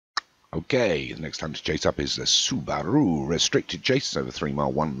Okay, the next time to chase up is the Sabaru restricted chase over 3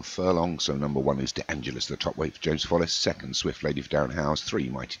 mile 1 furlong. So number 1 is De Angelis, the top weight for James Follis. 2nd, Swift Lady for Darren Howes. 3,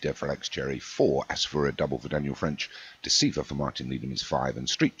 Mighty Dev for Alex Cherry. 4, As for a Double for Daniel French. Deceiver for Martin Needham is 5, and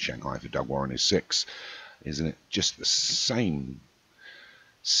Street Shanghai for Doug Warren is 6. Isn't it just the same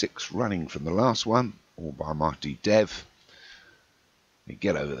 6 running from the last one, all by Mighty Dev? You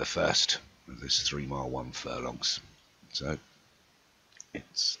get over the first of this 3 mile 1 furlongs. So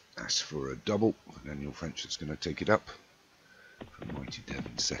it's As for a Double for Daniel French that's going to take it up from Mighty Dev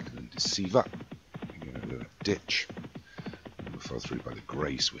in 2nd, and Deceiver. You get over that ditch. And we'll follow through by the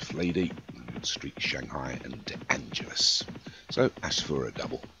Grey Swift Lady, and then Street Shanghai and De Angelis. So As for a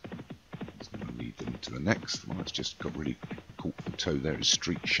Double. It's going to lead them to the next one. That's just got really caught the toe there is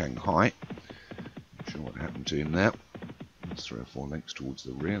Street Shanghai. Not sure what happened to him there. It's 3 or 4 lengths towards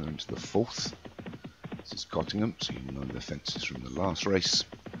the rear, into the 4th. This is Cottingham, so you know the fences from the last race.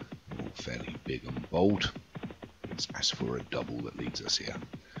 All fairly big and bold. It's As for a Double that leads us here.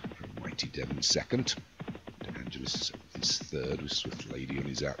 From Mighty Dev in 2nd. De Angelis is 3rd with Swift Lady on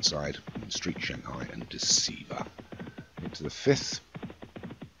his outside. And Street Shanghai and Deceiver. Into the 5th.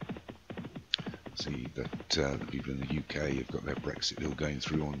 See that the people in the UK have got their Brexit deal going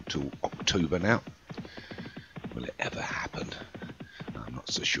through until October now. Will it ever happen? I'm not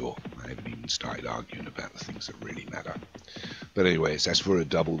so sure. I haven't even started arguing about the things that really matter. But anyway, it's As for a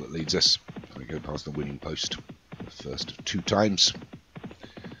Double that leads us. We go past the winning post for the first of 2 times.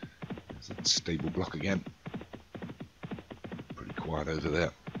 There's that stable block again. Pretty quiet over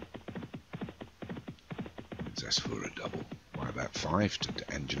there. It's As for a Double by about 5 to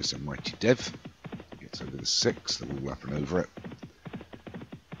De Angelis and Mighty Dev. Gets over the 6th, they're all up and over it.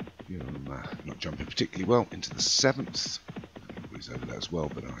 Not jumping particularly well into the 7th. Everybody's over that as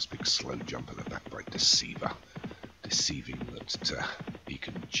well, but a nice big slow jump at the back by Deceiver. Deceiving that he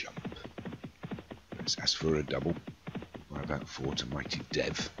can jump. It's As for a Double by about 4 to Mighty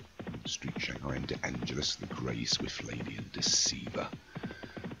Dev. Street Shanghai and De Angelis, the Grey Swift Lady and Deceiver.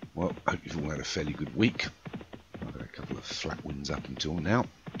 Well, I hope you've all had a fairly good week. I've had a couple of flat wins up until now,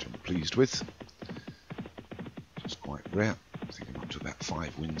 which I'm pleased with. Just quite rare. I think I'm up to about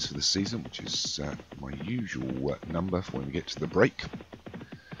 5 wins for the season, which is my usual number for when we get to the break.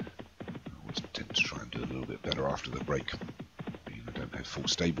 I always tend to try and do a little bit better after the break. I don't have full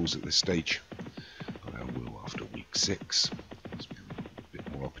stables at this stage, but I will after week 6. There's been a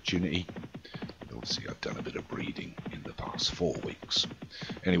bit more opportunity. And obviously I've done a bit of breeding in the past 4 weeks.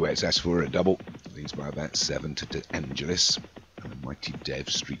 Anyway, it's As for a Double. Leads by about 7 to De Angelis. And the Mighty Dev,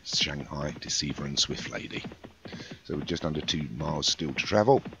 Street Shanghai, Deceiver and Swift Lady. So we're just under 2 miles still to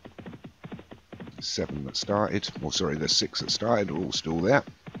travel. The 7 that started, or sorry, the 6 that started are all still there.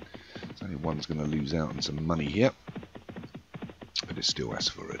 So only one's going to lose out on some money here. But it's still As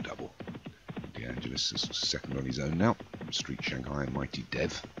for a Double. De Angelis is 2nd on his own now. Street Shanghai and Mighty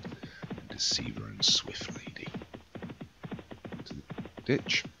Dev. And Deceiver and Swift Lady. To the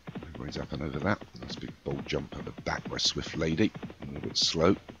ditch. Everybody's up and over that. Nice big bold jump at the back by Swift Lady. A little bit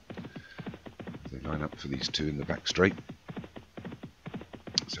slow. Line up for these 2 in the back straight.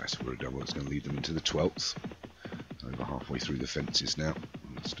 So As for a Double, it's going to lead them into the 12th. Over halfway through the fences now.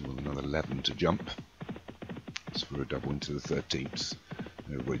 And still another 11 to jump. As for a Double into the 13th.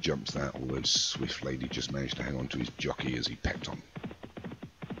 Everybody jumps that, although Swift Lady just managed to hang on to his jockey as he pecked on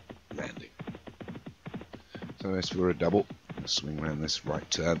landing. So As for a Double, swing around this right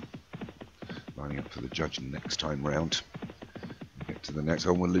turn. Lining up for the judge next time round. Get to the next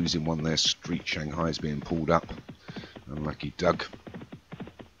one. We're losing one there. Street Shanghai is being pulled up. Unlucky Doug.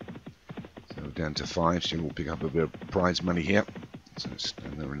 So down to 5. Still will pick up a bit of prize money here. So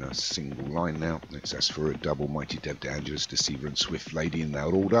they're in a single line now. It's As for a Double, Mighty Dev, De Angelis, Deceiver and Swift Lady in that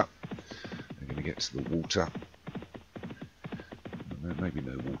order. They're going to get to the water. Maybe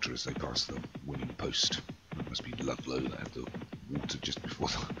no water as they pass the winning post. That must be Ludlow that had the water just before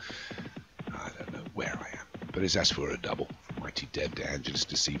the... I don't know where I am. But it's As for a Double. Mighty Dev, De Angelis,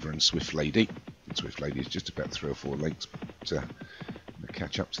 Deceiver and Swift Lady. And Swift Lady is just about 3 or 4 lengths, but to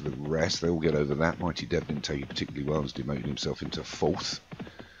catch up to the rest. They all get over that. Mighty Dev didn't take it particularly well. He's demoted himself into 4th.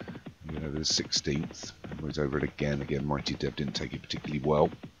 You know, the 16th. Everybody's over it again. Again, Mighty Dev didn't take it particularly well.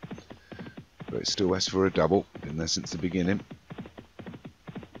 But it's still As for a Double. Been there since the beginning.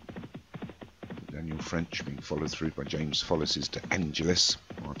 Daniel French being followed through by James Follis's De Angelis.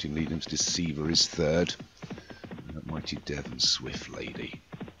 Martin Needham's Deceiver is 3rd. Mighty Dev and Swift Lady.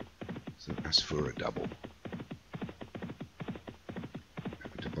 So As for a Double.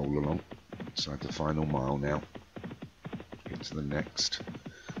 Happy to bowl along inside the final mile now. Get to the next.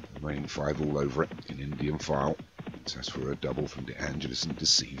 The remaining 5 all over it in Indian file. It's As for a Double from De Angelis and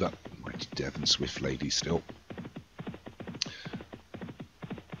Deceiver. Mighty Dev and Swift Lady still.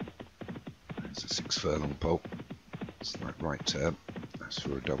 There's a 6 furlong pole. Slight right turn. That's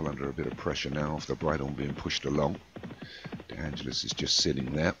for a double under a bit of pressure now off the bridle being pushed along. De Angelis is just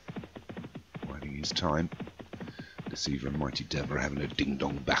sitting there, waiting his time. Deceiver and Mighty Dev are having a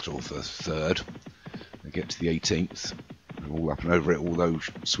ding-dong battle for third. They get to the 18th. All up and over it, although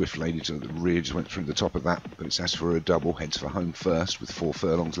Swift Lady to the rear just went through the top of that, but it's asked for a double, heads for home first with 4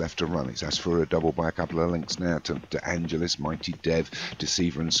 furlongs left to run. It's asked for a double by a couple of lengths now to De Angelis, Mighty Dev,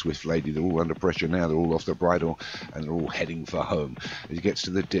 Deceiver and Swift Lady. They're all under pressure now, they're all off the bridle and they're all heading for home. As he gets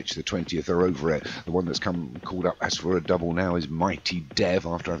to the ditch, the 20th are over it. The one that's called up asked for a double now is Mighty Dev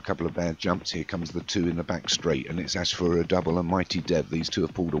after a couple of bad jumps. Here comes the 2 in the back straight and it's asked for a double and Mighty Dev. These 2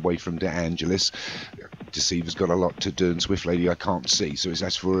 have pulled away from De Angelis. Deceiver's got a lot to do and Swift Lady I can't see, so it's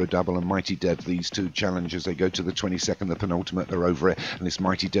asked for a double and Mighty Dev. These 2 challengers, they go to the 22nd, the penultimate, they're over it, and it's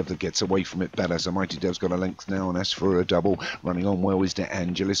Mighty Dev that gets away from it better. So Mighty Dev's got a length now and asked for a double. Running on well is De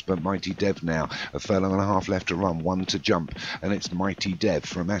Angelis, but Mighty Dev now, a furlong and a half left to run, 1 to jump, and it's Mighty Dev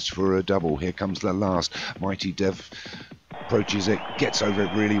from asked for a double. Here comes the last. Mighty Dev approaches it, gets over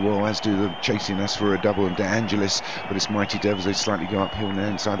it really well, as do the chasing as for a double and De Angelis, but it's Mighty Dev as they slightly go uphill now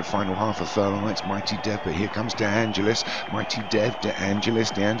inside the final half a furlong. It's Mighty Dev, but here comes De Angelis. Mighty Dev, De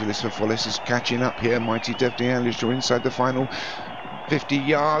Angelis for Follis is catching up here. Mighty Dev, De Angelis are inside the final 50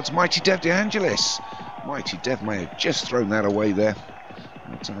 yards. Mighty Dev, De Angelis. Mighty Dev may have just thrown that away there.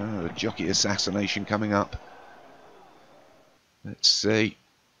 But, the jockey assassination coming up. Let's see.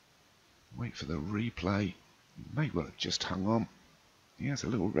 Wait for the replay. May well have just hung on. He has a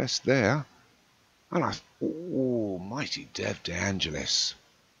little rest there. And oh, Mighty Dev, De Angelis.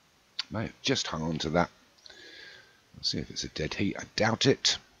 May have just hung on to that. Let's see if it's a dead heat. I doubt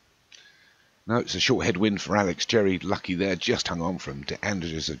it. No, it's a short headwind for Alex Cherry. Lucky there, just hung on from De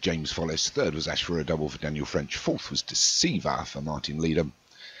Angelis of James Follis. Third was Ash for a double for Daniel French. Fourth was Deceiver for Martin Leadham.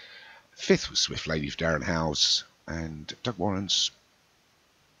 Fifth was Swift Lady for Darren Howes. And Doug Warren's